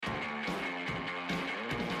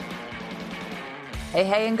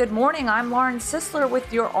Hey, and good morning. I'm Lauren Sisler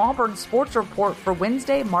with your Auburn Sports Report for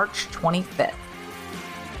Wednesday, March 25th.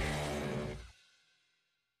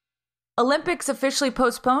 Olympics officially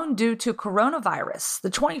postponed due to coronavirus. The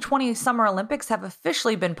 2020 Summer Olympics have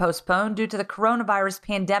officially been postponed due to the coronavirus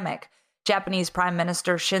pandemic, Japanese Prime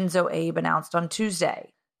Minister Shinzo Abe announced on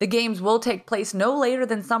Tuesday. The Games will take place no later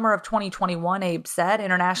than summer of 2021, Abe said.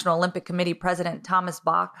 International Olympic Committee President Thomas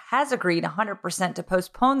Bach has agreed 100% to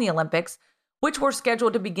postpone the Olympics, which were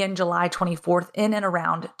scheduled to begin July 24th in and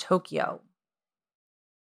around Tokyo.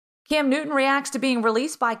 Cam Newton reacts to being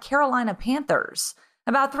released by Carolina Panthers.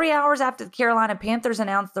 About 3 hours after the Carolina Panthers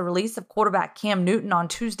announced the release of quarterback Cam Newton on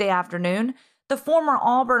Tuesday afternoon, the former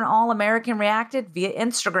Auburn All-American reacted via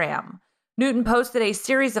Instagram. Newton posted a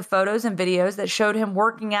series of photos and videos that showed him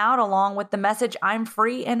working out along with the message, "I'm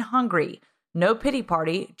free and hungry. No pity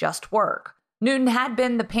party, just work." Newton had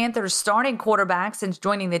been the Panthers' starting quarterback since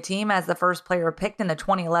joining the team as the first player picked in the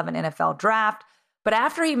 2011 NFL Draft, but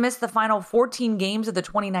after he missed the final 14 games of the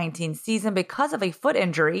 2019 season because of a foot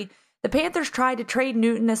injury, the Panthers tried to trade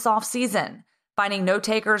Newton this offseason. Finding no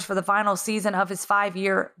takers for the final season of his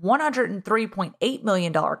 5-year, $103.8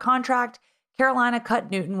 million contract, Carolina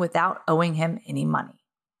cut Newton without owing him any money.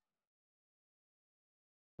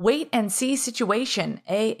 Wait and see situation.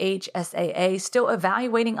 AHSAA still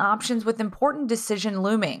evaluating options with important decision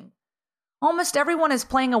looming. Almost everyone is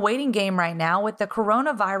playing a waiting game right now with the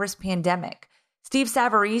coronavirus pandemic. Steve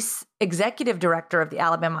Savarese, executive director of the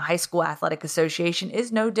Alabama High School Athletic Association,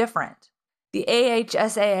 is no different. The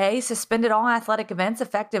AHSAA suspended all athletic events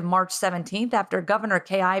effective March 17th after Governor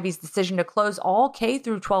Kay Ivey's decision to close all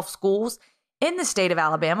K-12 schools in the state of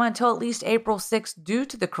Alabama until at least April 6th due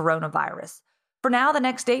to the coronavirus. For now, the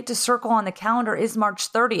next date to circle on the calendar is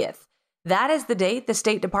March 30th. That is the date the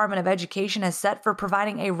State Department of Education has set for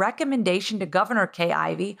providing a recommendation to Governor Kay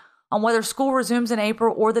Ivey on whether school resumes in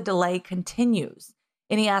April or the delay continues.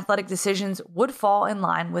 Any athletic decisions would fall in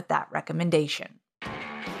line with that recommendation.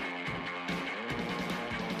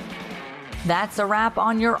 That's a wrap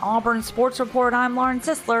on your Auburn Sports Report. I'm Lauren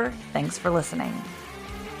Sisler. Thanks for listening.